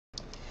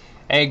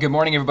Hey, good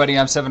morning, everybody.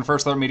 I'm 7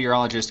 First Alert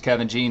meteorologist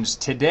Kevin Jeans.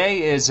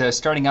 Today is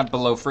starting out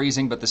below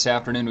freezing, but this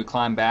afternoon we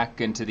climb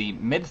back into the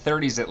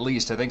mid-30s at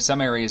least. I think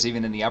some areas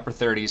even in the upper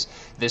 30s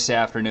this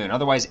afternoon.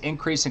 Otherwise,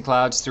 increasing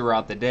clouds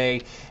throughout the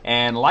day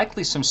and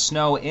likely some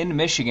snow in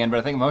Michigan, but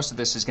I think most of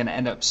this is going to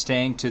end up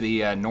staying to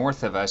the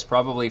north of us,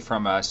 probably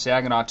from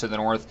Saginaw to the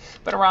north,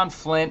 but around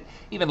Flint,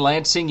 even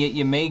Lansing,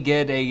 you may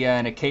get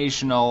an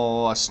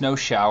occasional snow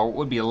shower. It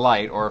would be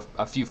light, or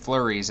a few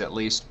flurries at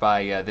least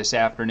by this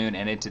afternoon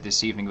and into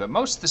this evening, but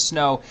most of the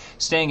snow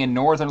staying in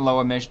northern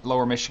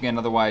lower Michigan,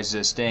 otherwise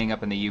staying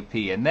up in the UP.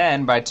 And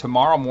then by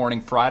tomorrow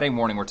morning, Friday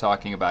morning we're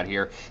talking about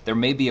here, there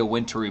may be a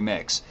wintry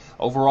mix.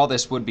 Overall,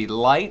 this would be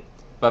light,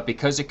 but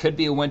because it could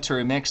be a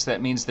wintry mix, that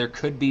means there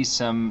could be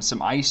some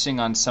icing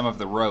on some of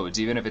the roads,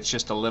 even if it's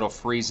just a little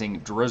freezing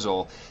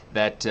drizzle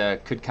that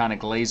could kind of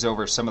glaze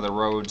over some of the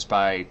roads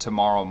by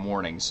tomorrow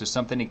morning. So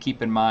something to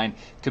keep in mind.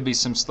 Could be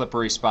some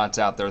slippery spots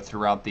out there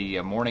throughout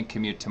the morning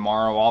commute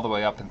tomorrow, all the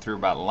way up and through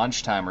about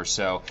lunchtime or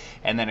so,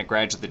 and then it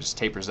gradually just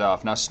tapers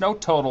off. Now, snow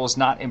total is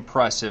not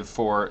impressive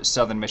for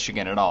southern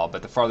Michigan at all,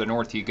 but the farther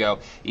north you go,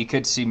 you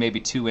could see maybe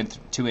 2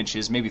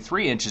 inches, maybe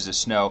 3 inches of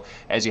snow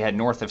as you head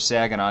north of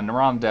Saginaw and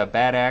around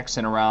Bad Axe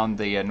and around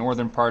the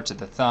northern parts of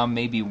the Thumb,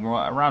 maybe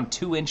around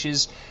 2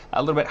 inches,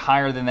 a little bit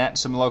higher than that in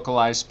some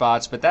localized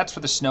spots, but that's for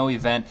the snow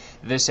event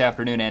this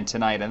afternoon and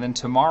tonight. And then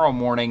tomorrow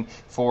morning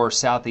for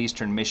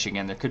southeastern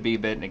Michigan, there could be a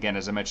bit, and again,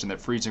 as I mentioned,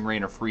 that freezing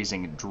rain or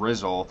freezing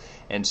drizzle,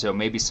 and so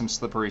maybe some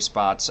slippery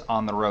spots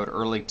on the road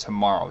early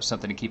tomorrow.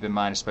 Something to keep in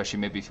mind, especially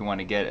maybe if you want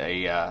to get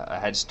a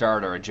head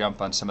start or a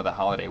jump on some of the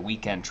holiday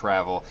weekend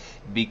travel.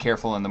 Be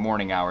careful in the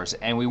morning hours.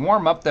 And we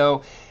warm up,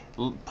 though,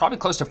 probably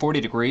close to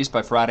 40 degrees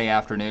by Friday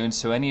afternoon,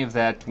 so any of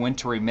that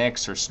wintry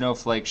mix or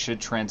snowflakes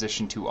should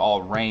transition to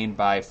all rain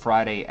by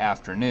Friday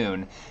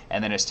afternoon.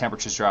 And then as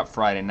temperatures drop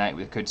Friday night,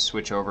 we could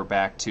switch over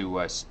back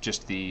to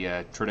just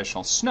the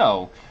traditional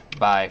snow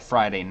by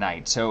Friday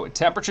night. So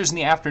temperatures in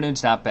the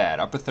afternoon's not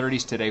bad. Upper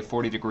 30s today,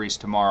 40 degrees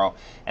tomorrow,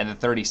 and then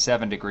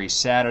 37 degrees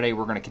Saturday.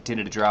 We're going to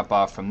continue to drop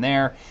off from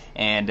there,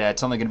 and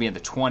it's only going to be in the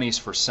 20s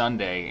for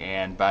Sunday.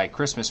 And by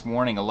Christmas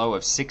morning, a low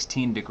of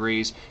 16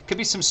 degrees. Could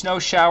be some snow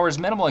showers,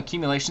 minimal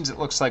accumulations it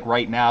looks like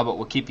right now, but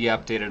we'll keep you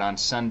updated on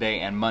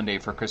Sunday and Monday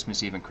for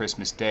Christmas Eve and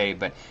Christmas Day.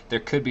 But there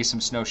could be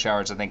some snow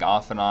showers, I think,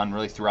 off and on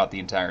really throughout the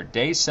entire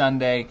day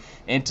Sunday,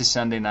 into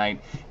Sunday night,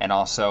 and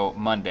also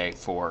Monday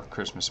for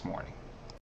Christmas morning.